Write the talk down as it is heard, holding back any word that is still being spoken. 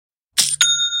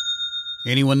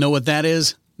Anyone know what that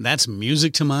is? That's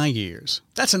music to my ears.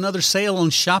 That's another sale on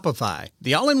Shopify,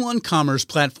 the all-in-one commerce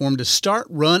platform to start,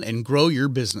 run, and grow your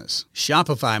business.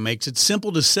 Shopify makes it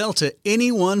simple to sell to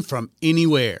anyone from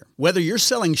anywhere. Whether you're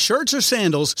selling shirts or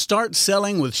sandals, start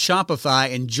selling with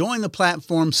Shopify and join the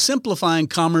platform simplifying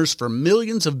commerce for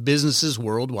millions of businesses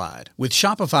worldwide. With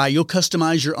Shopify, you'll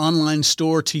customize your online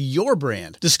store to your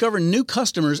brand, discover new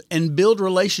customers, and build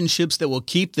relationships that will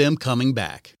keep them coming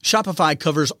back. Shopify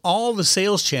covers all the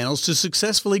sales channels to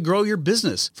successfully grow your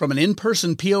business, from an in-person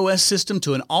POS system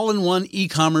to an all-in-one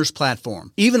e-commerce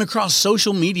platform, even across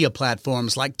social media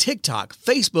platforms like TikTok,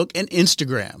 Facebook, and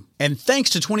Instagram. And thanks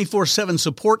to 24/7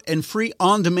 support and free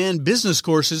on-demand business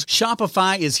courses,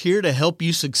 Shopify is here to help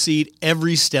you succeed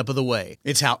every step of the way.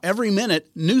 It's how every minute,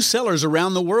 new sellers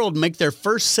around the world make their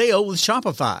first sale with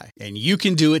Shopify. And you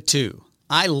can do it too.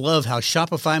 I love how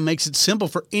Shopify makes it simple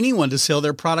for anyone to sell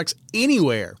their products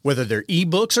anywhere. Whether they're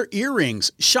ebooks or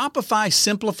earrings, Shopify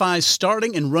simplifies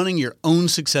starting and running your own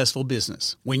successful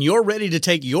business. When you're ready to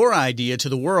take your idea to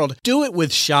the world, do it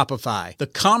with Shopify, the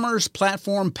commerce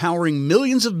platform powering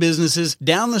millions of businesses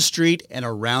down the street and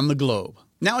around the globe.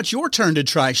 Now it's your turn to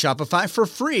try Shopify for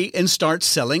free and start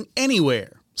selling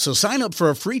anywhere. So sign up for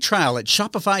a free trial at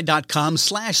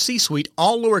shopify.com/C-Suite,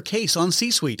 all lowercase on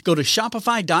C-Suite. Go to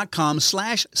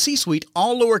shopify.com/C-Suite,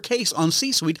 all lowercase on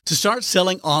C-Suite to start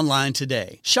selling online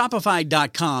today.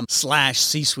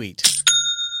 Shopify.com/C-Suite.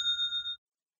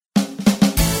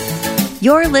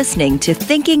 You're listening to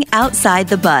Thinking Outside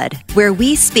the Bud, where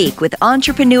we speak with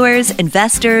entrepreneurs,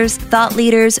 investors, thought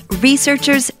leaders,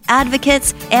 researchers,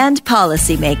 advocates, and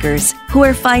policymakers who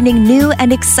are finding new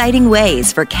and exciting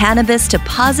ways for cannabis to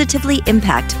positively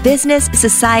impact business,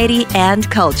 society, and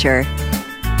culture.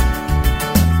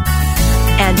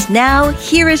 And now,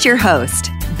 here is your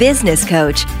host, business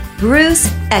coach, Bruce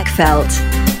Eckfeldt.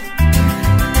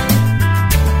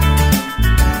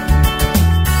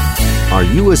 Are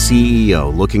you a CEO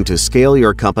looking to scale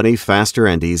your company faster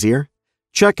and easier?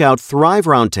 Check out Thrive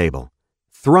Roundtable.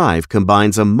 Thrive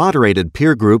combines a moderated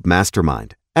peer group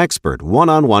mastermind, expert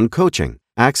one-on-one coaching,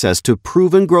 access to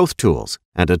proven growth tools,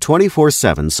 and a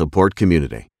 24/7 support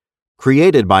community.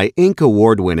 Created by Inc.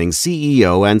 award-winning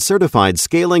CEO and certified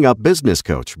scaling up business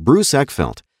coach Bruce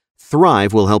Eckfeldt,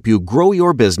 Thrive will help you grow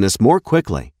your business more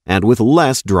quickly and with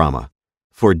less drama.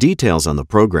 For details on the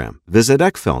program, visit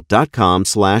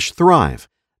eckfeldt.com/thrive.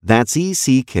 That's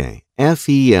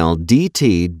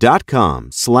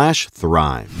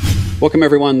ECKFELDT.com/thrive. Welcome,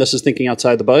 everyone. This is Thinking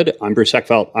Outside the Bud. I'm Bruce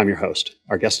Eckfeldt. I'm your host.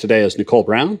 Our guest today is Nicole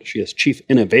Brown. She is Chief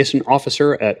Innovation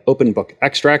Officer at Open Book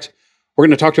Extracts. We're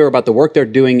going to talk to her about the work they're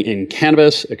doing in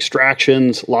cannabis,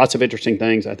 extractions, lots of interesting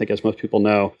things. I think, as most people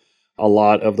know, a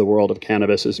lot of the world of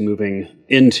cannabis is moving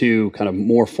into kind of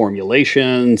more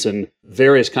formulations and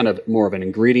various kind of more of an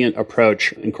ingredient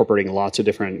approach, incorporating lots of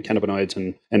different cannabinoids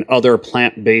and other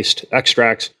plant-based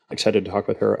extracts. Excited to talk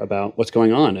with her about what's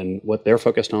going on and what they're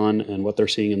focused on and what they're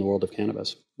seeing in the world of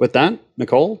cannabis. With that,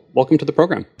 Nicole, welcome to the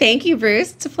program. Thank you,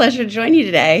 Bruce. It's a pleasure to join you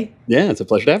today. Yeah, it's a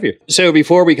pleasure to have you. So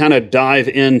before we kind of dive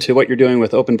into what you're doing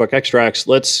with Open Book Extracts,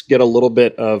 let's get a little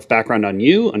bit of background on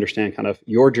you, understand kind of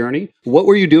your journey. What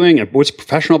were you doing? What's your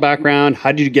professional background?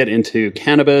 How did you get into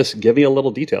cannabis? Give me a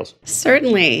little details.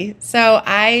 Certainly. So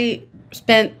I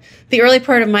spent the early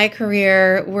part of my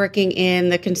career working in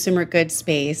the consumer goods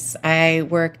space. I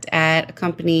worked at a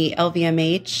company,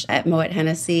 LVMH, at Moet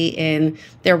Hennessy in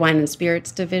their wine and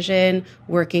spirits division,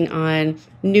 working on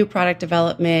new product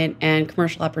development and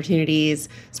commercial opportunities,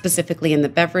 specifically in the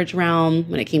beverage realm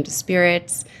when it came to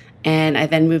spirits. And I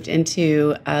then moved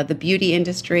into the beauty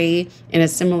industry in a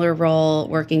similar role,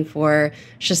 working for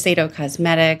Shiseido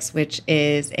Cosmetics, which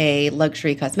is a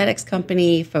luxury cosmetics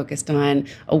company focused on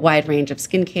a wide range of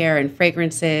skincare and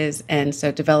fragrances. And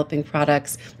so developing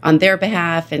products on their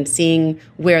behalf and seeing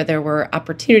where there were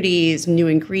opportunities, new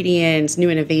ingredients,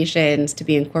 new innovations to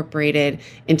be incorporated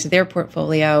into their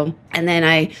portfolio. And then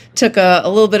I took a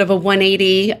little bit of a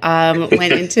 180,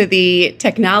 went into the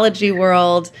technology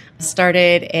world,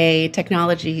 started a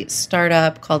technology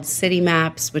startup called City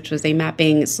Maps, which was a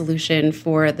mapping solution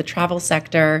for the travel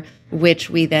sector,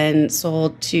 which we then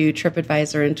sold to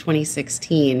TripAdvisor in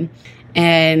 2016.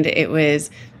 And it was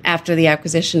after the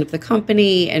acquisition of the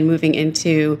company and moving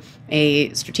into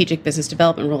a strategic business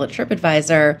development role at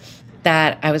TripAdvisor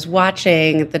that I was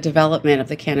watching the development of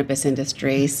the cannabis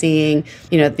industry, seeing,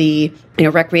 the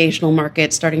recreational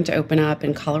market starting to open up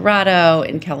in Colorado,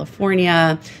 in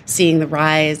California, seeing the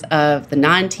rise of the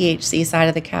non-THC side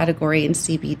of the category in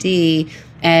CBD.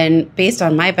 And based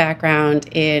on my background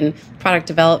in product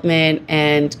development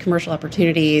and commercial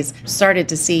opportunities, started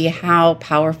to see how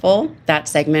powerful that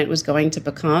segment was going to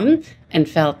become and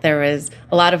felt there was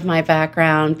a lot of my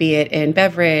background, be it in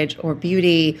beverage or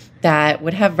beauty, that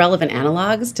would have relevant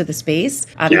analogs to the space.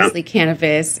 Obviously,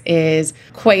 cannabis is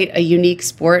quite a unique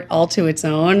sport all to its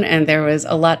own, and there was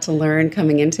a lot to learn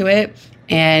coming into it.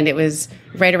 And it was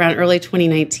right around early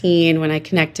 2019 when I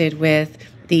connected with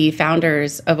the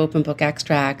founders of Open Book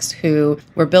Extracts, who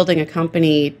were building a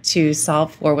company to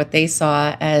solve for what they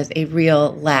saw as a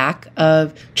real lack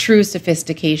of true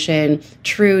sophistication,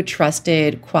 true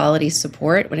trusted quality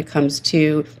support when it comes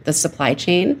to the supply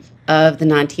chain of the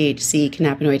non-THC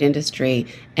cannabinoid industry,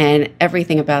 and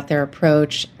everything about their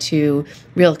approach to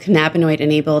real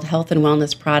cannabinoid-enabled health and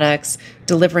wellness products,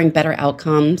 delivering better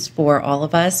outcomes for all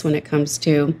of us when it comes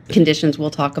to conditions we'll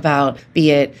talk about,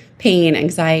 be it pain,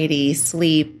 anxiety,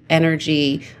 sleep,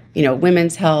 energy,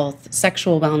 women's health,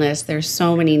 sexual wellness. There's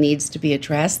so many needs to be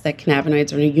addressed that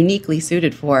cannabinoids are uniquely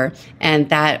suited for, and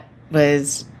that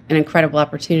was an incredible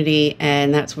opportunity,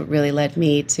 and that's what really led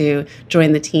me to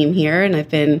join the team here. And I've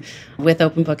been with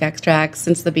Open Book Extracts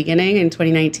since the beginning in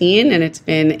 2019, and it's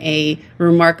been a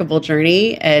remarkable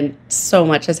journey, and so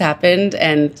much has happened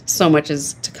and so much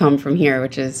is to come from here,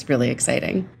 which is really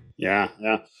exciting. Yeah.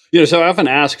 So I often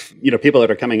ask, people that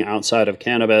are coming outside of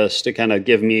cannabis to kind of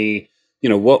give me,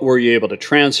 what were you able to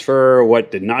transfer?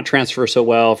 What did not transfer so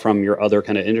well from your other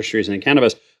kind of industries in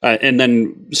cannabis? And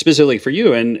then specifically for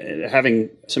you and having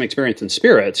some experience in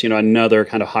spirits, another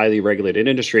kind of highly regulated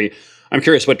industry, I'm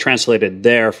curious what translated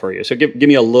there for you. So give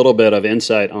me a little bit of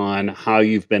insight on how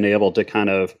you've been able to kind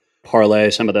of parlay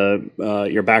some of the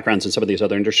your backgrounds in some of these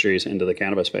other industries into the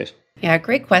cannabis space. Yeah,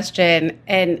 great question.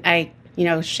 And I,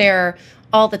 share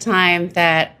all the time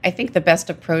that I think the best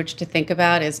approach to think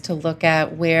about is to look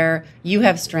at where you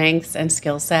have strengths and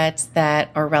skill sets that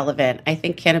are relevant. I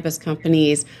think cannabis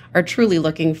companies are truly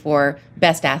looking for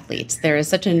best athletes. There is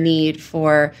such a need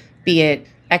for, be it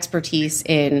expertise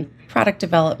in product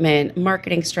development,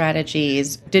 marketing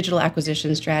strategies, digital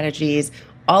acquisition strategies.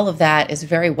 All of that is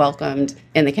very welcomed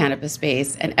in the cannabis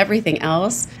space. And everything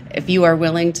else, if you are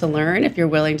willing to learn, if you're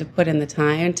willing to put in the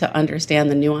time to understand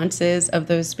the nuances of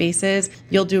those spaces,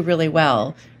 you'll do really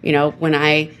well. When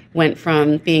I went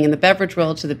from being in the beverage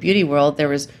world to the beauty world, there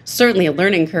was certainly a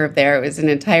learning curve there. It was an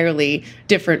entirely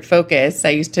different focus. I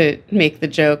used to make the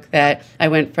joke that I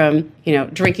went from,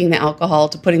 drinking the alcohol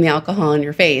to putting the alcohol in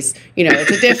your face.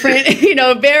 It's a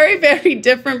different, very, very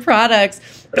different products.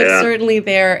 But certainly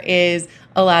there is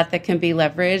a lot that can be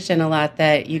leveraged and a lot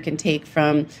that you can take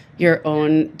from your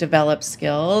own developed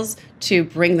skills to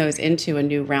bring those into a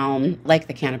new realm like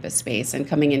the cannabis space and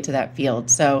coming into that field.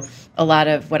 So a lot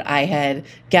of what I had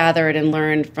gathered and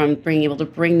learned from being able to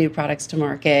bring new products to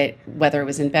market, whether it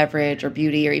was in beverage or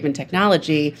beauty or even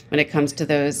technology, when it comes to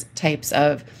those types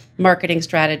of marketing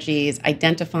strategies,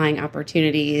 identifying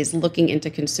opportunities, looking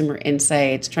into consumer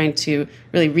insights, trying to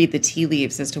really read the tea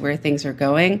leaves as to where things are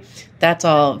going, that's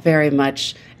all very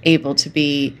much able to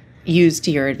be used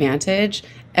to your advantage.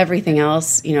 Everything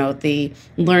else, the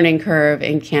learning curve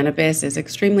in cannabis is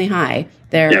extremely high.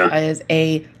 There is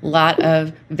a lot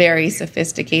of very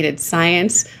sophisticated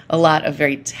science, a lot of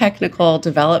very technical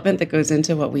development that goes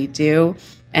into what we do.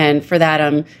 And for that,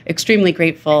 I'm extremely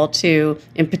grateful to,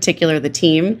 in particular, the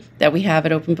team that we have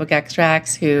at Open Book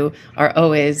Extracts, who are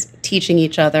always teaching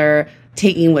each other,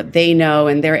 taking what they know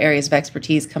and their areas of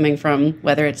expertise coming from,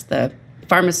 whether it's the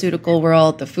pharmaceutical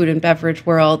world, the food and beverage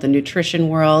world, the nutrition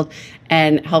world,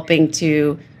 and helping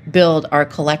to build our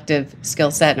collective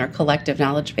skill set and our collective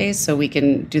knowledge base so we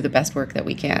can do the best work that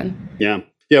we can. Yeah.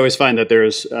 You always find that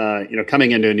there's,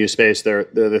 coming into a new space, there are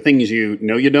the things you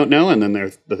don't know, and then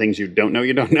there's the things you don't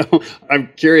know. I'm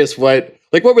curious what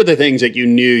were the things that you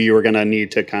knew you were going to need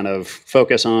to kind of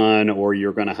focus on, or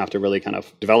you're going to have to really kind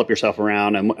of develop yourself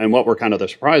around, and what were kind of the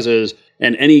surprises,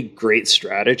 and any great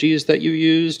strategies that you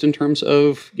used in terms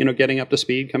of, getting up to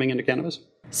speed coming into cannabis?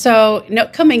 So,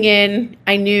 coming in,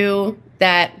 I knew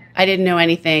that I didn't know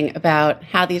anything about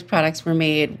how these products were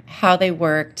made, how they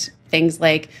worked, things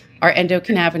like our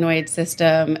endocannabinoid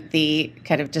system, the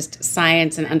kind of just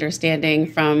science and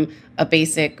understanding from a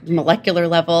basic molecular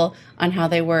level on how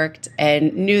they worked,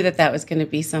 and knew that that was going to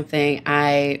be something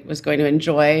I was going to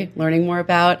enjoy learning more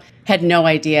about. Had no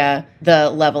idea the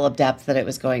level of depth that it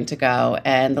was going to go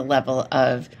and the level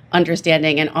of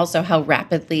understanding, and also how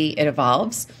rapidly it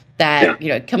evolves.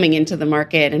 That, coming into the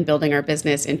market and building our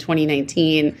business in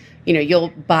 2019, you'll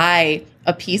buy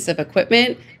a piece of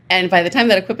equipment, and by the time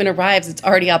that equipment arrives, it's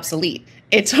already obsolete.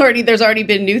 there's already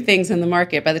been new things in the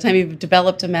market. By the time you've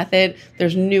developed a method,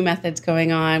 there's new methods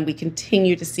going on. We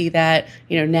continue to see that,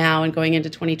 now and going into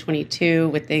 2022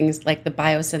 with things like the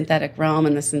biosynthetic realm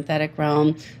and the synthetic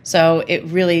realm. So it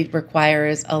really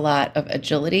requires a lot of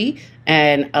agility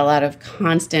and a lot of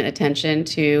constant attention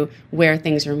to where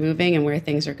things are moving and where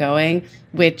things are going,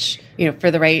 which,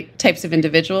 for the right types of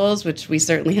individuals, which we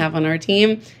certainly have on our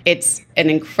team, it's an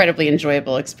incredibly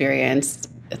enjoyable experience.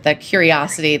 The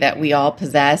curiosity that we all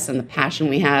possess and the passion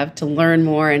we have to learn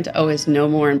more and to always know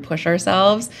more and push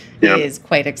ourselves is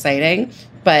quite exciting.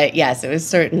 But yes, it was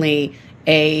certainly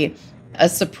a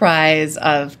surprise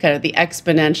of kind of the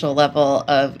exponential level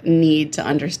of need to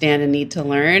understand and need to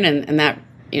learn. And that,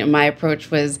 my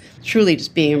approach was truly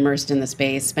just being immersed in the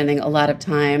space, spending a lot of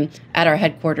time at our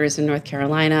headquarters in North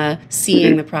Carolina,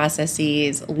 seeing the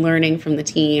processes, learning from the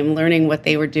team, learning what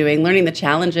they were doing, learning the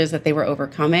challenges that they were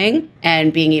overcoming,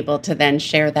 and being able to then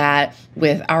share that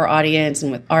with our audience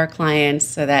and with our clients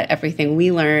so that everything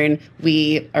we learn,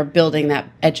 we are building that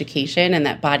education and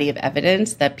that body of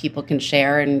evidence that people can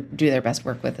share and do their best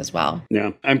work with as well.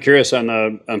 Yeah. I'm curious on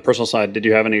the personal side, did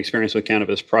you have any experience with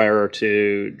cannabis prior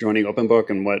to joining OpenBook,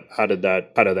 and how did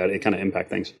that kind of impact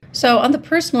things? So on the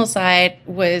personal side,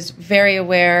 was very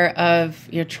aware of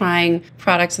trying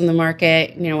products in the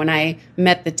market. When I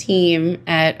met the team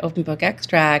at OpenBook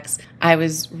Extracts, I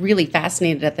was really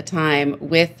fascinated at the time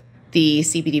with the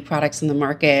CBD products in the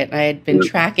market. I had been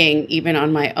tracking, even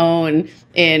on my own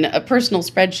in a personal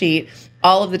spreadsheet,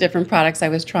 all of the different products I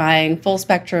was trying, full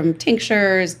spectrum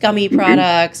tinctures, gummy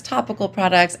products, topical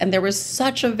products, and there was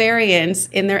such a variance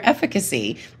in their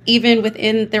efficacy, even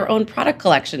within their own product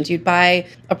collections. You'd buy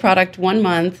a product 1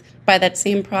 month, buy that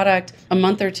same product a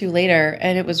month or two later,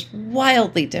 and it was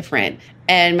wildly different.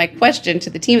 And my question to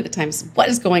the team at the time is, what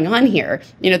is going on here?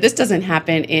 This doesn't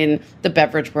happen in the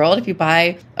beverage world. If you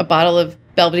buy a bottle of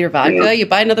Belvedere vodka, you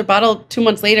buy another bottle 2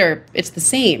 months later, it's the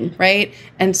same, right?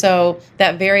 And so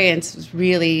that variance was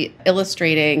really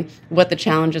illustrating what the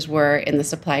challenges were in the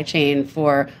supply chain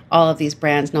for all of these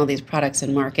brands and all these products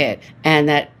in market, and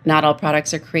that not all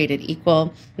products are created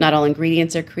equal. Not all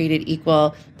ingredients are created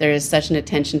equal. There is such an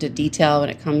attention to detail when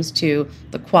it comes to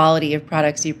the quality of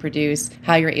products you produce,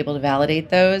 how you're able to validate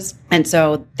those. And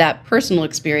so that personal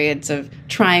experience of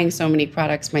trying so many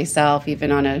products myself,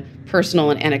 even on a personal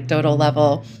and anecdotal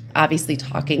level, obviously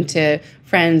talking to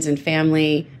friends and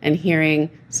family and hearing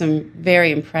some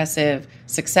very impressive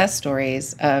success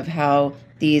stories of how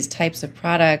these types of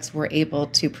products were able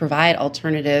to provide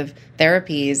alternative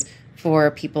therapies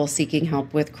for people seeking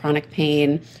help with chronic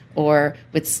pain or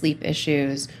with sleep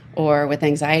issues or with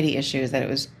anxiety issues, that it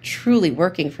was truly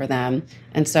working for them.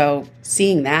 And so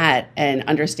seeing that and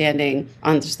understanding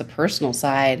on just the personal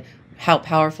side how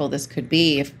powerful this could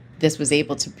be if this was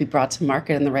able to be brought to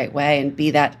market in the right way and be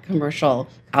that commercial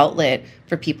outlet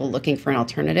for people looking for an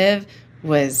alternative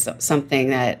was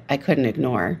something that I couldn't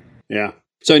ignore. Yeah.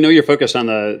 So I know you're focused on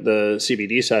the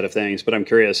CBD side of things, but I'm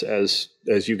curious, as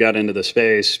you got into the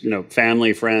space,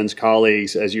 family, friends,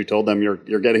 colleagues, as you told them you're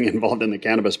getting involved in the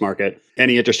cannabis market,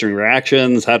 any interesting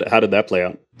reactions? How did that play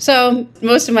out? So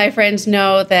most of my friends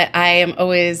know that I am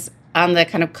always on the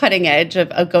kind of cutting edge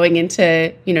of going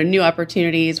into, new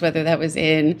opportunities, whether that was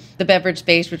in the beverage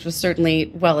space, which was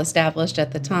certainly well established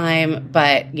at the time,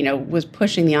 but, was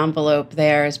pushing the envelope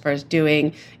there as far as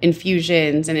doing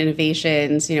infusions and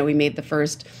innovations. We made the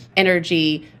first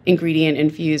energy ingredient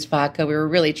infused vodka. We were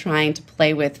really trying to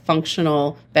play with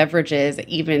functional beverages.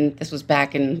 Even this was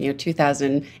back in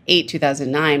 2008,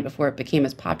 2009, before it became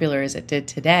as popular as it did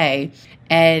today.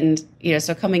 And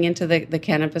so coming into the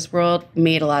cannabis world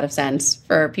made a lot of sense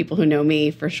for people who know me,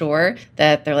 for sure,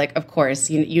 that they're like, of course,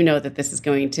 you know that this is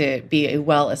going to be a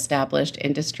well-established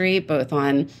industry, both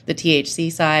on the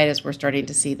THC side, as we're starting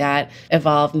to see that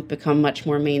evolve and become much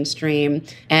more mainstream,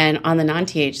 and on the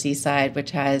non-THC side,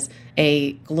 which has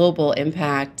a global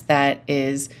impact that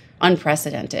is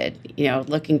unprecedented.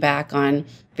 Looking back on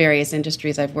various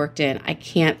industries I've worked in, I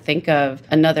can't think of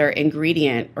another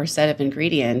ingredient or set of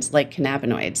ingredients like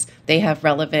cannabinoids. They have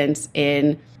relevance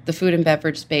in the food and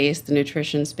beverage space, the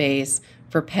nutrition space,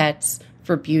 for pets,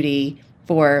 for beauty,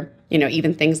 for,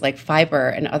 even things like fiber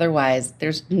and otherwise.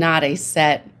 There's not a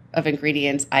set of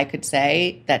ingredients I could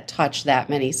say that touch that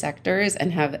many sectors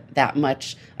and have that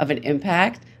much of an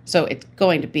impact. So it's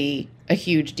going to be a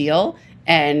huge deal,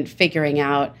 and figuring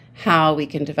out how we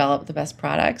can develop the best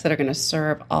products that are going to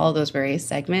serve all those various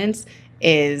segments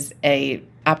is a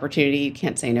opportunity you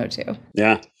can't say no to.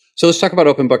 Yeah. So let's talk about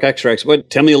Open Book Extracts.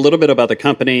 Tell me a little bit about the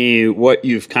company, what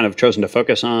you've kind of chosen to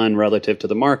focus on relative to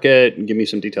the market, and give me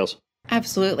some details.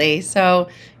 Absolutely. So,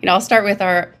 I'll start with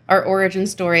our origin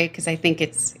story because I think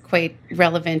it's quite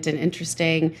relevant and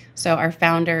interesting. So our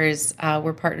founders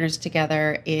were partners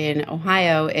together in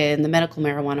Ohio in the medical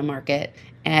marijuana market.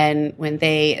 And when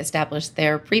they established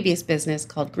their previous business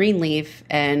called Greenleaf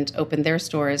and opened their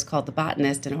stores called The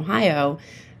Botanist in Ohio,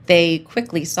 they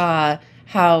quickly saw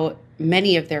how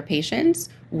many of their patients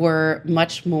were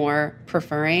much more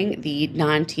preferring the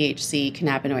non-THC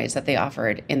cannabinoids that they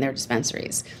offered in their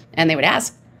dispensaries. And they would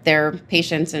ask their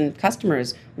patients and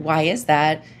customers, why is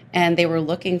that? And they were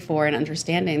looking for an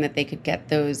understanding that they could get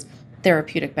those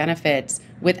therapeutic benefits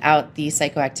without the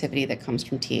psychoactivity that comes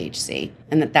from THC,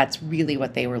 and that's really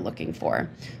what they were looking for.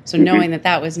 So knowing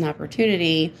that was an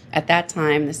opportunity at that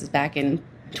time, this is back in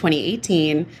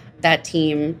 2018, that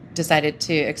team decided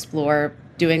to explore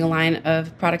doing a line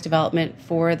of product development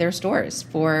for their stores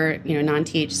for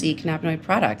non-THC cannabinoid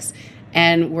products.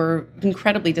 And were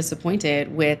incredibly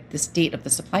disappointed with the state of the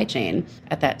supply chain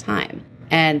at that time.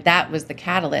 And that was the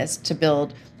catalyst to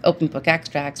build Open Book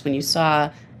Extracts. When you saw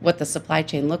what the supply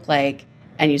chain looked like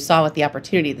and you saw what the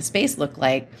opportunity, the space looked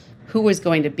like, who was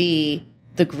going to be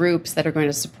the groups that are going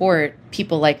to support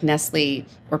people like Nestle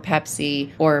or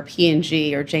Pepsi or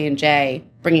P&G or J&J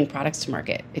bringing products to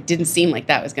market. It didn't seem like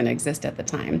that was going to exist at the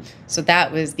time. So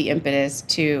that was the impetus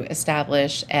to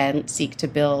establish and seek to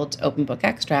build Open Book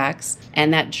Extracts.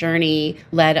 And that journey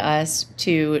led us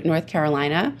to North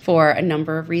Carolina for a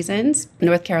number of reasons.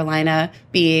 North Carolina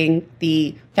being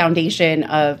the foundation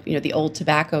of the old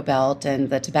tobacco belt, and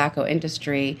the tobacco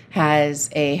industry has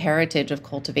a heritage of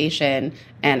cultivation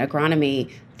and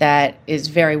agronomy that is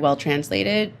very well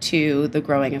translated to the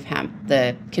growing of hemp.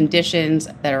 The conditions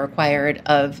that are required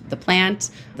of the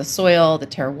plant, the soil, the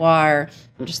terroir,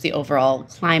 just the overall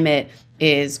climate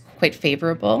is quite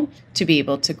favorable to be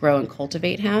able to grow and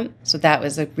cultivate hemp. So that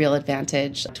was a real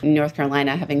advantage. North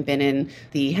Carolina, having been in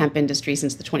the hemp industry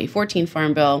since the 2014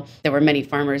 Farm Bill, there were many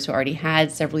farmers who already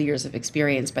had several years of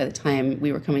experience by the time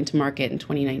we were coming to market in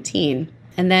 2019.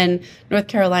 And then North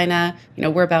Carolina,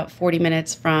 we're about 40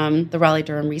 minutes from the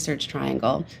Raleigh-Durham Research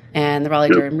Triangle, and the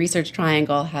Raleigh-Durham Research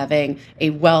Triangle having a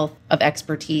wealth of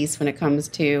expertise when it comes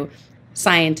to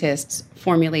scientists,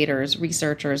 formulators,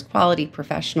 researchers, quality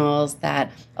professionals that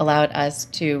allowed us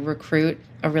to recruit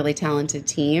a really talented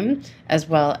team, as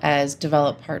well as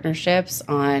develop partnerships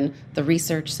on the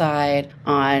research side,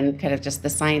 on kind of just the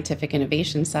scientific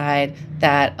innovation side,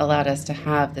 that allowed us to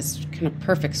have this kind of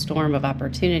perfect storm of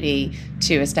opportunity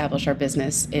to establish our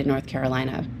business in North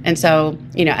Carolina. And so,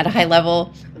 at a high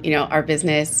level, our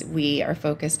business, we are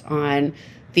focused on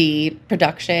the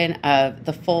production of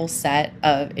the full set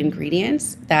of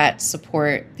ingredients that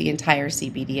support the entire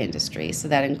CBD industry. So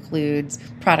that includes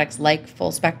products like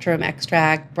full spectrum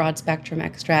extract, broad spectrum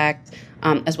extract,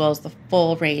 as well as the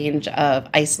full range of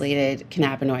isolated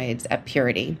cannabinoids at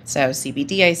purity. So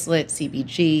CBD isolate,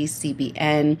 CBG,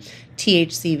 CBN,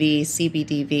 THCV,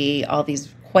 CBDV, all these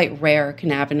quite rare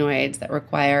cannabinoids that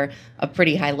require a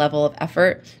pretty high level of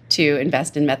effort to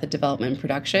invest in method development and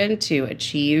production to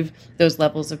achieve those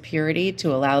levels of purity,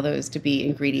 to allow those to be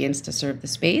ingredients to serve the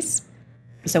space.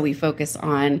 So we focus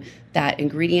on that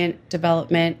ingredient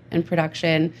development and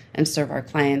production and serve our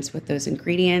clients with those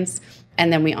ingredients.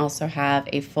 And then we also have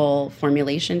a full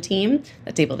formulation team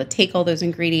that's able to take all those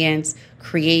ingredients,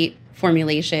 create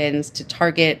formulations to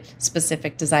target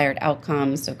specific desired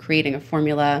outcomes. So creating a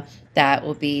formula that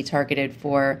will be targeted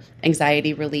for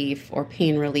anxiety relief or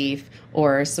pain relief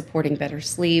or supporting better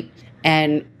sleep.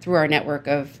 And through our network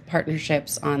of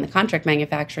partnerships on the contract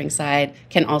manufacturing side,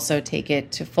 can also take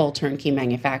it to full turnkey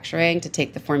manufacturing to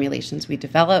take the formulations we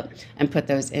develop and put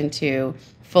those into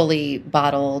fully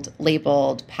bottled,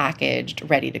 labeled, packaged,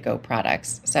 ready-to-go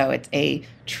products. So it's a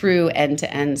true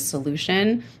end-to-end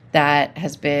solution that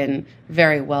has been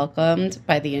very welcomed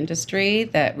by the industry,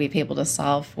 that we've been able to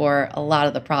solve for a lot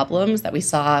of the problems that we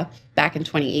saw back in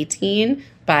 2018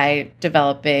 by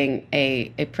developing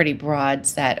a pretty broad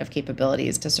set of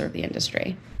capabilities to serve the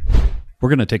industry. We're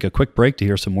going to take a quick break to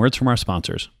hear some words from our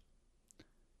sponsors.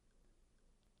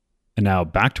 And now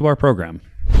back to our program.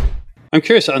 I'm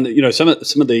curious on some of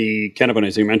the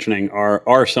cannabinoids you're mentioning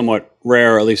are somewhat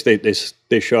rare, at least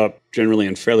they show up generally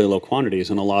in fairly low quantities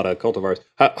in a lot of cultivars.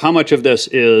 How much of this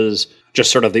is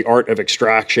just sort of the art of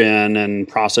extraction and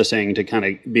processing to kind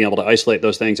of be able to isolate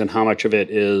those things, and how much of it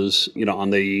is,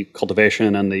 on the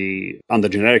cultivation and on the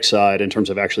genetic side in terms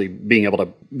of actually being able to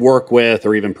work with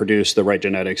or even produce the right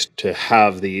genetics to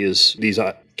have these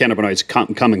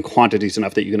cannabinoids come in quantities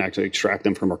enough that you can actually extract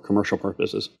them for more commercial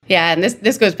purposes. Yeah, and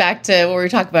this goes back to what we were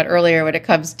talking about earlier when it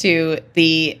comes to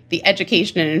the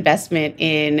education and investment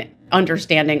in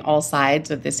understanding all sides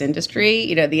of this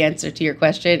industry. The answer to your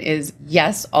question is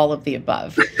yes, all of the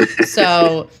above.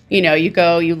 So,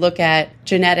 you look at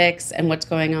genetics and what's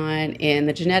going on in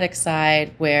the genetic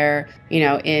side where,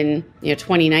 in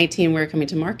 2019, we're coming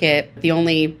to market, the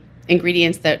only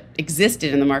ingredients that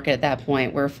existed in the market at that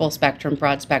point were full spectrum,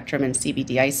 broad spectrum, and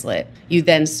CBD isolate. You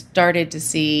then started to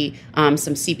see some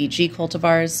CBG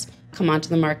cultivars come onto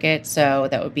the market. So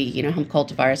that would be, hemp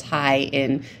cultivars high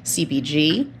in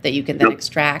CBG that you can then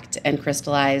extract and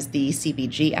crystallize the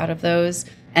CBG out of those.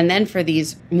 And then for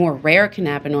these more rare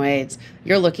cannabinoids,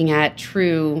 you're looking at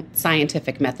true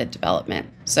scientific method development.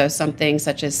 So something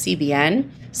such as CBN.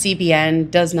 CBN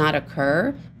does not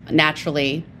occur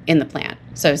naturally in the plant.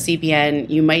 So CBN,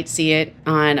 you might see it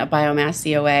on a biomass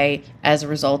COA as a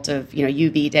result of,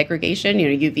 UV degradation.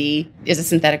 UV is a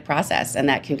synthetic process and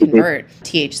that can convert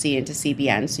THC into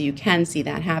CBN. So you can see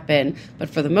that happen. But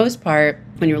for the most part,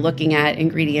 when you're looking at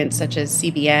ingredients such as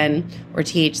CBN or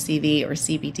THCV or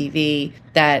CBDV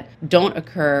that don't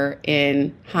occur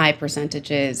in high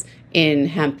percentages in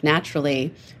hemp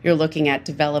naturally, you're looking at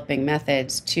developing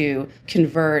methods to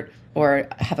convert or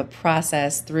have a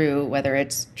process through, whether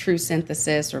it's true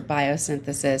synthesis or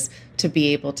biosynthesis, to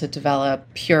be able to develop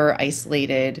pure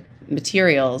isolated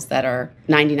materials that are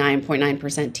 99.9%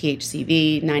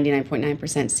 THCV, 99.9%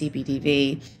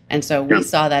 CBDV. And so we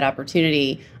saw that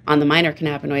opportunity on the minor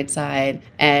cannabinoid side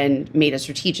and made a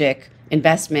strategic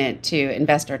investment to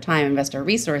invest our time, invest our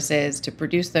resources to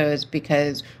produce those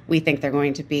because we think they're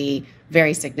going to be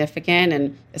very significant,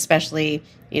 and especially,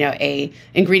 a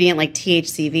ingredient like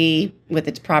THCV with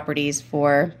its properties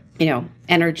for,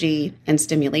 energy and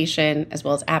stimulation, as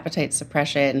well as appetite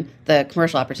suppression. The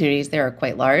commercial opportunities there are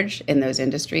quite large in those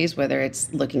industries, whether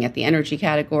it's looking at the energy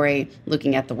category,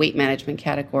 looking at the weight management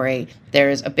category.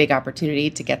 There's a big opportunity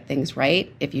to get things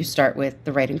right if you start with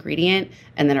the right ingredient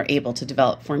and then are able to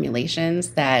develop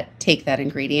formulations that take that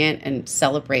ingredient and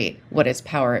celebrate what its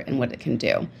power and what it can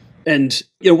do. And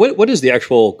what is the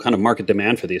actual kind of market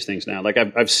demand for these things now? Like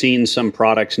I've seen some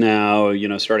products now,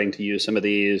 starting to use some of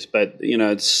these, but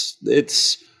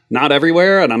it's not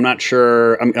everywhere, and I'm not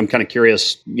sure. I'm kind of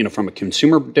curious, from a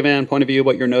consumer demand point of view,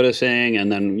 what you're noticing,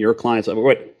 and then your clients.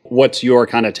 What's your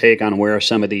kind of take on where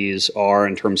some of these are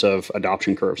in terms of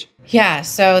adoption curves? Yeah,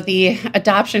 so the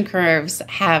adoption curves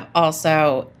have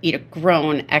also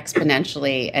grown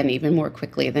exponentially and even more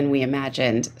quickly than we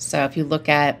imagined. So if you look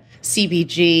at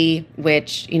CBG,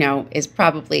 which, is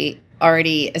probably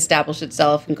already established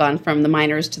itself and gone from the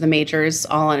minors to the majors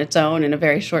all on its own in a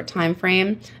very short time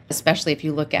frame, especially if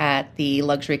you look at the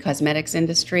luxury cosmetics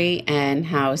industry and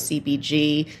how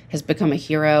CBG has become a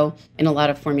hero in a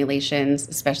lot of formulations,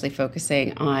 especially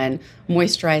focusing on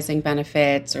moisturizing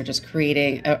benefits or just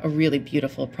creating a really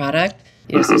beautiful product.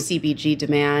 So CBG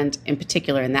demand, in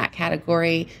particular in that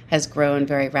category, has grown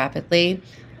very rapidly.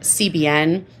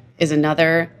 CBN is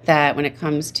another that when it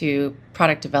comes to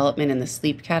product development in the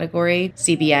sleep category,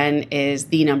 CBN is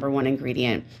the number one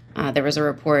ingredient. There was a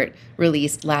report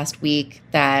released last week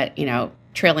that,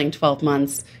 trailing 12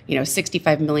 months,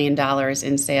 $65 million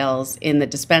in sales in the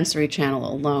dispensary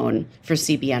channel alone for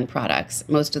CBN products.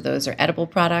 Most of those are edible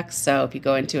products. So if you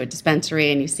go into a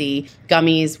dispensary and you see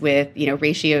gummies with,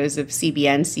 ratios of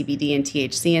CBN, CBD, and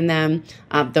THC in them,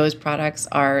 those products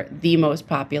are the most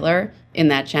popular in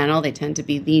that channel. They tend to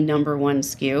be the number one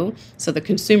SKU. So the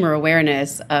consumer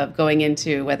awareness of going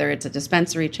into whether it's a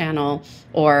dispensary channel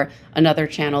or another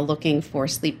channel looking for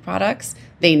sleep products,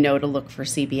 they know to look for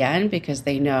CBN because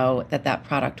they know that that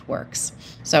product works.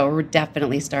 So we're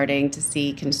definitely starting to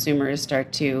see consumers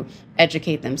start to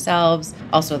educate themselves.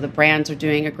 Also, the brands are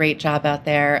doing a great job out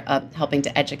there of helping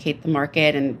to educate the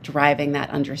market and driving that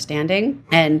understanding.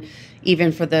 And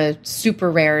even for the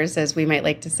super rares, as we might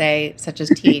like to say, such as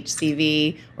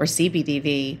THCV or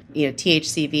CBDV,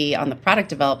 THCV on the product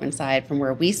development side from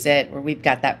where we sit, where we've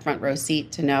got that front row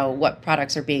seat to know what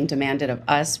products are being demanded of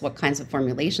us, what kinds of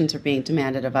formulations are being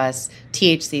demanded of us.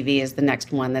 THCV is the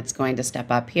next one that's going to step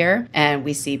up here. And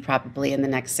we see probably in the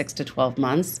next 6 to 12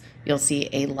 months, you'll see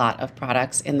a lot of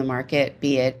products in the market,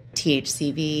 be it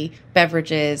THCV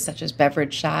beverages, such as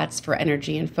beverage shots for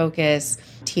energy and focus,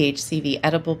 THCV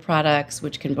edible products,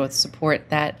 which can both support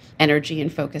that energy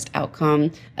and focused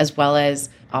outcome, as well as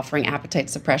offering appetite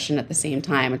suppression at the same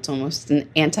time. It's almost an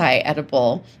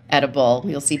anti-edible edible.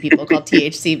 You'll see people call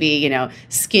THCV,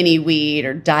 skinny weed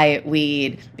or diet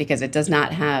weed, because it does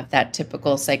not have that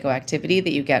typical psychoactivity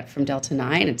that you get from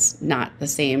Delta-9. It's not the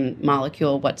same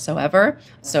molecule whatsoever.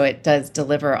 So it does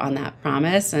deliver on that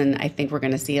promise. And I think we're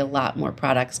going to see a lot more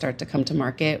products start to come to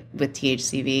market with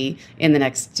THCV in the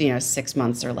next, 6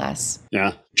 months or less.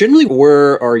 Yeah. Generally,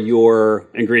 where are your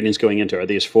ingredients going into? Are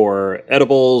these for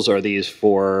edibles? Are these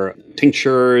for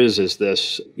tinctures? Is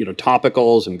this,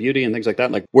 topicals and beauty and things like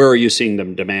that? Like, where are you seeing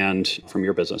them demand from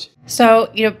your business? So,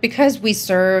 because we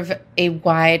serve a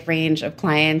wide range of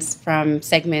clients from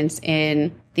segments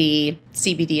in the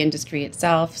CBD industry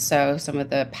itself. So some of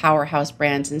the powerhouse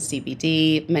brands in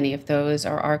CBD, many of those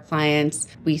are our clients.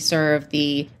 We serve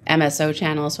the MSO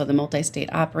channel, so the multi-state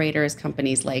operators,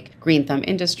 companies like Green Thumb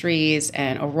Industries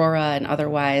and Aurora and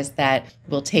otherwise, that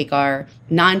will take our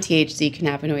non-THC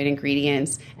cannabinoid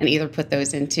ingredients and either put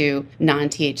those into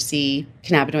non-THC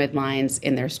cannabinoid lines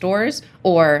in their stores,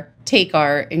 or take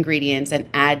our ingredients and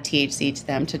add THC to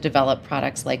them to develop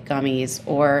products like gummies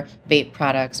or vape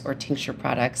products or tincture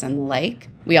products and the like.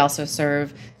 We also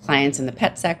serve clients in the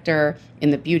pet sector, in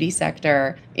the beauty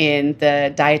sector, in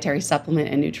the dietary supplement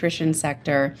and nutrition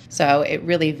sector. So it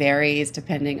really varies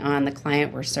depending on the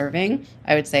client we're serving.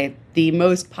 I would say the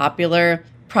most popular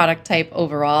product type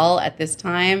overall at this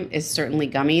time is certainly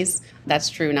gummies. That's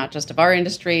true not just of our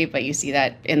industry, but you see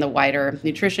that in the wider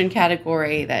nutrition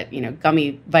category, that,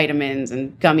 gummy vitamins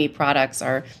and gummy products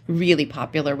are really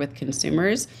popular with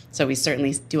consumers. So we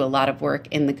certainly do a lot of work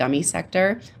in the gummy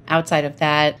sector. Outside of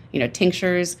that,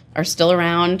 tinctures are still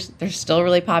around. They're still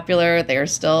really popular. They are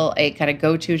still a kind of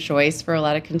go-to choice for a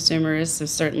lot of consumers. So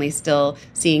certainly still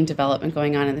seeing development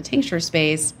going on in the tincture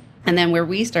space. And then where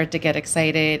we start to get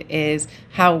excited is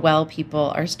how well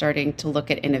people are starting to look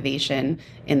at innovation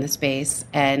in the space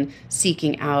and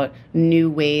seeking out new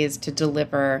ways to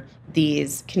deliver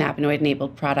these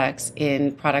cannabinoid-enabled products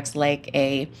in products like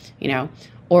a,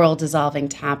 oral dissolving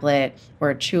tablet or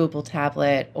a chewable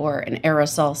tablet or an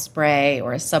aerosol spray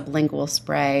or a sublingual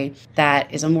spray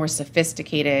that is a more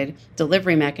sophisticated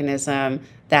delivery mechanism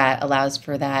that allows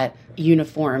for that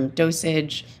uniform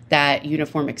dosage, that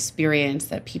uniform experience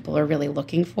that people are really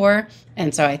looking for.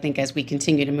 And so I think as we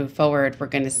continue to move forward, we're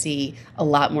going to see a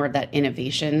lot more of that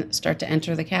innovation start to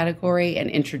enter the category and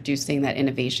introducing that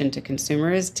innovation to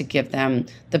consumers to give them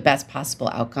the best possible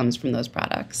outcomes from those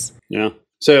products. Yeah.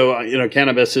 So,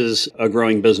 cannabis is a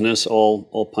growing business,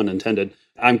 all pun intended.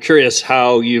 I'm curious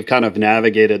how you've kind of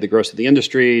navigated the growth of the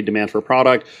industry, demand for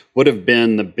product. What have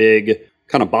been the big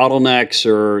kind of bottlenecks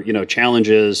or,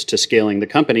 challenges to scaling the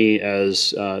company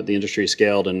as the industry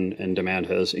scaled and demand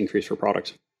has increased for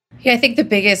products? Yeah, I think the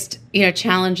biggest,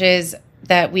 challenges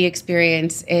that we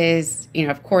experience is,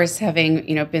 of course, having,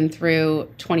 been through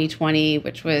 2020,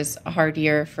 which was a hard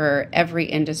year for every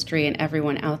industry and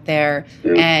everyone out there.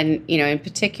 Yeah. And, in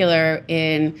particular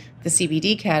in the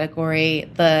CBD category,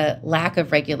 the lack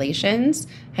of regulations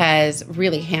has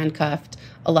really handcuffed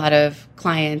a lot of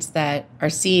clients that are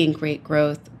seeing great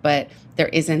growth, but there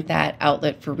isn't that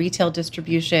outlet for retail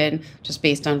distribution, just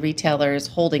based on retailers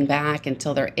holding back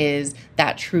until there is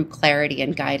that true clarity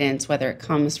and guidance, whether it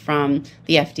comes from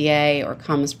the FDA or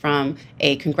comes from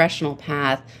a congressional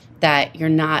path, that you're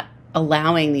not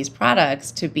allowing these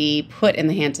products to be put in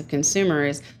the hands of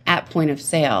consumers at point of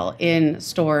sale in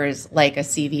stores like a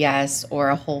CVS or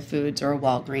a Whole Foods or a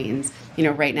Walgreens.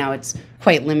 Right now it's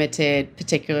quite limited,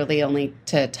 particularly only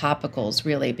to topicals,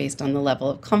 really, based on the level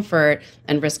of comfort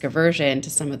and risk aversion to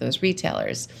some of those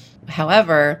retailers.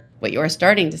 However, what you're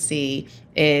starting to see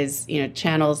is,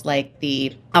 channels like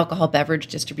the alcohol beverage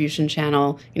distribution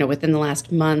channel, within the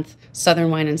last month, Southern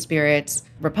Wine and Spirits,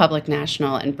 Republic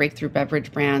National, and Breakthrough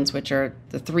Beverage Brands, which are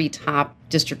the three top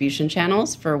distribution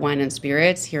channels for wine and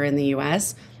spirits here in the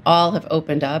U.S., all have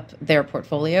opened up their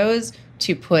portfolios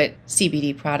to put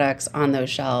CBD products on those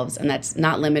shelves. And that's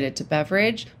not limited to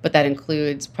beverage, but that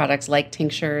includes products like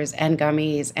tinctures and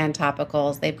gummies and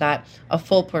topicals. They've got a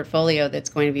full portfolio that's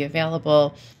going to be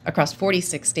available across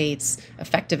 46 states,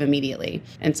 effective immediately.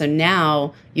 And so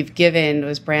now you've given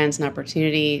those brands an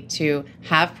opportunity to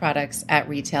have products at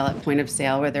retail at point of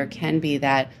sale, where there can be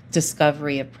that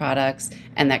discovery of products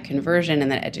and that conversion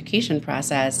and that education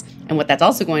process. And what that's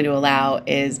also going to allow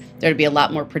is there to be a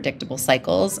lot more predictable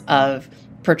cycles of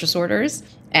purchase orders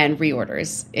and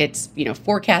reorders. It's,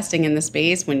 forecasting in the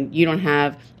space when you don't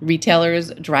have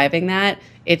retailers driving that.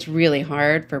 It's really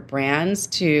hard for brands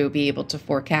to be able to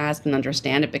forecast and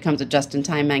understand. It becomes a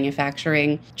just-in-time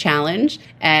manufacturing challenge,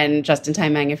 and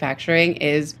just-in-time manufacturing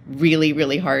is really,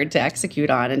 really hard to execute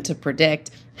on and to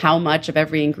predict how much of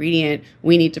every ingredient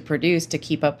we need to produce to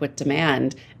keep up with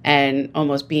demand, and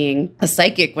almost being a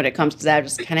psychic when it comes to that,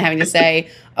 just kind of having to say,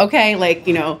 okay,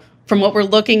 from what we're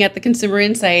looking at the consumer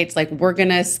insights, we're going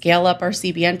to scale up our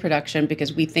CBN production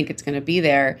because we think it's going to be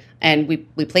there. And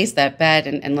we placed that bet,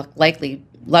 and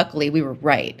luckily we were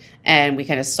right. And we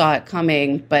kind of saw it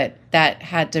coming, but that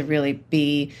had to really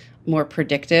be more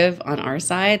predictive on our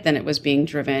side than it was being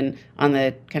driven on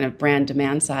the kind of brand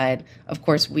demand side. Of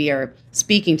course, we are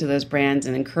speaking to those brands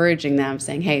and encouraging them,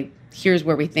 saying, hey, here's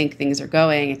where we think things are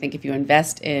going. I think if you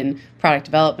invest in product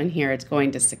development here, it's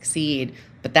going to succeed.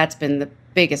 But that's been the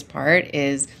biggest part,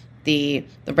 is the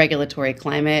regulatory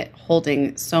climate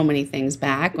holding so many things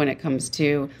back when it comes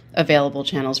to available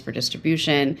channels for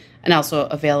distribution, and also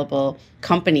available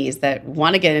companies that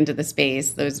want to get into the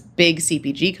space, those big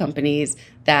CPG companies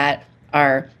that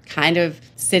are kind of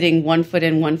sitting one foot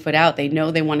in, one foot out. They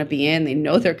know they want to be in, they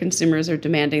know their consumers are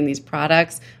demanding these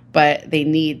products, but they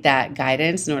need that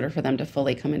guidance in order for them to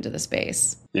fully come into the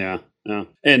space. Yeah.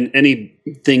 And any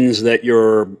things that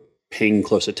you're paying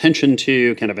close attention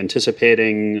to, kind of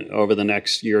anticipating over the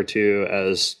next year or two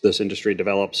as this industry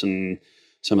develops and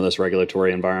some of this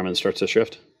regulatory environment starts to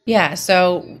shift? Yeah,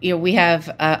 so we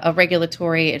have a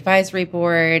regulatory advisory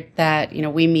board that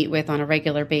we meet with on a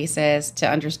regular basis to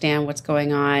understand what's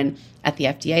going on at the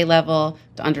FDA level,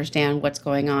 to understand what's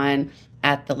going on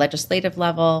at the legislative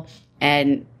level,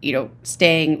 and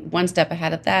staying one step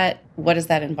ahead of that. What does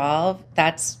that involve?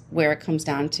 That's where it comes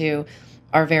down to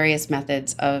our various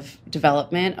methods of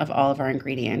development of all of our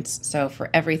ingredients. So for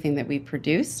everything that we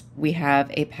produce, we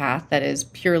have a path that is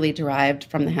purely derived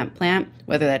from the hemp plant,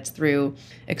 whether that's through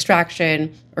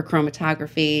extraction or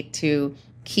chromatography, to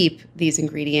keep these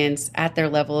ingredients at their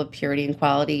level of purity and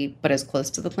quality, but as close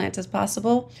to the plant as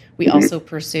possible. We also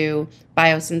pursue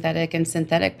biosynthetic and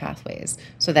synthetic pathways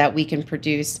so that we can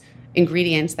produce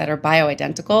ingredients that are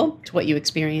bioidentical to what you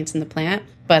experience in the plant,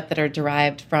 but that are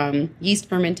derived from yeast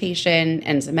fermentation,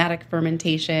 enzymatic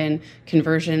fermentation,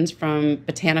 conversions from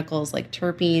botanicals like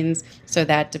terpenes, so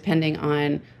that depending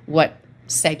on what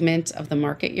segment of the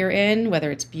market you're in, whether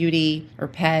it's beauty or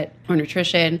pet or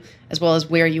nutrition, as well as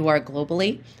where you are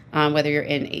globally, whether you're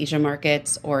in Asia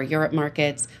markets or Europe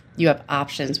markets, you have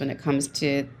options when it comes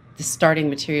to the starting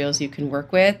materials you can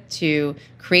work with to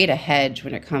create a hedge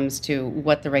when it comes to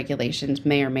what the regulations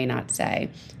may or may not say.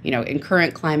 In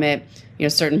current climate,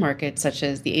 certain markets such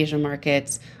as the Asian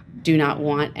markets do not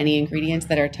want any ingredients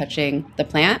that are touching the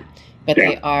plant, but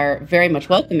they are very much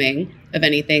welcoming of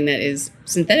anything that is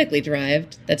synthetically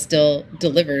derived that still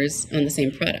delivers on the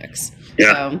same products.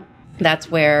 So that's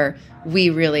where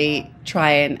we really try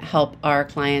and help our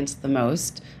clients the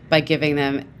most, by giving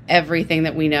them everything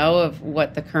that we know of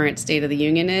what the current state of the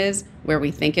union is, where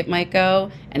we think it might go,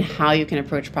 and how you can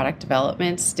approach product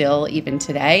development still even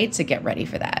today to get ready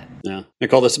for that. Yeah.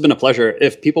 Nicole, this has been a pleasure.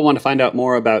 If people want to find out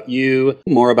more about you,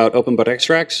 more about Open Book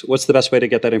Extracts, what's the best way to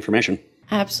get that information?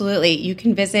 Absolutely. You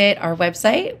can visit our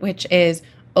website, which is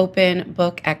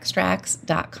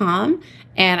openbookextracts.com.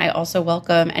 And I also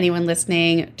welcome anyone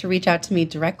listening to reach out to me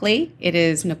directly. It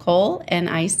is Nicole,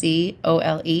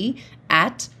 Nicole,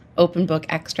 at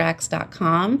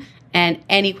openbookextracts.com. And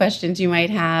any questions you might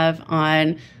have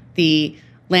on the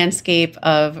landscape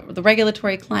of the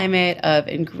regulatory climate, of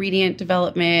ingredient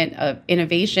development, of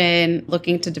innovation,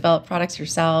 looking to develop products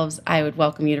yourselves, I would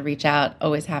welcome you to reach out.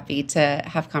 Always happy to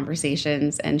have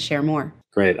conversations and share more.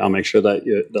 Great. I'll make sure that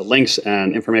the links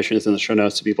and information is in the show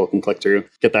notes so people can click through,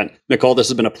 get that. Nicole, this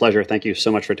has been a pleasure. Thank you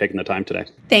so much for taking the time today.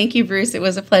 Thank you, Bruce. It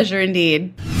was a pleasure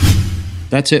indeed.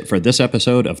 That's it for this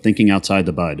episode of Thinking Outside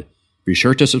the Bud. Be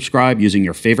sure to subscribe using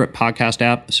your favorite podcast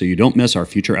app so you don't miss our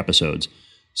future episodes.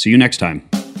 See you next time.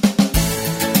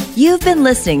 You've been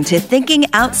listening to Thinking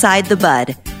Outside the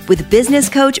Bud with business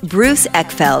coach Bruce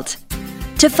Eckfeldt.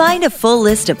 To find a full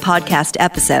list of podcast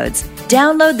episodes,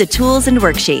 download the tools and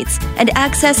worksheets, and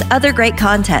access other great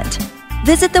content,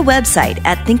 visit the website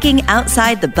at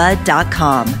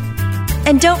thinkingoutsidethebud.com.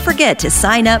 And don't forget to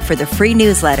sign up for the free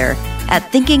newsletter at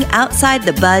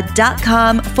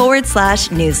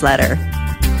thinkingoutsidethebud.com/newsletter.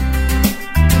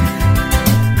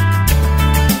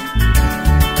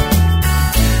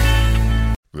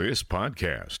 This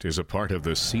podcast is a part of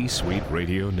the C-Suite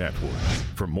Radio Network.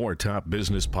 For more top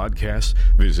business podcasts,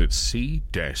 visit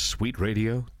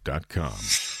c-suiteradio.com.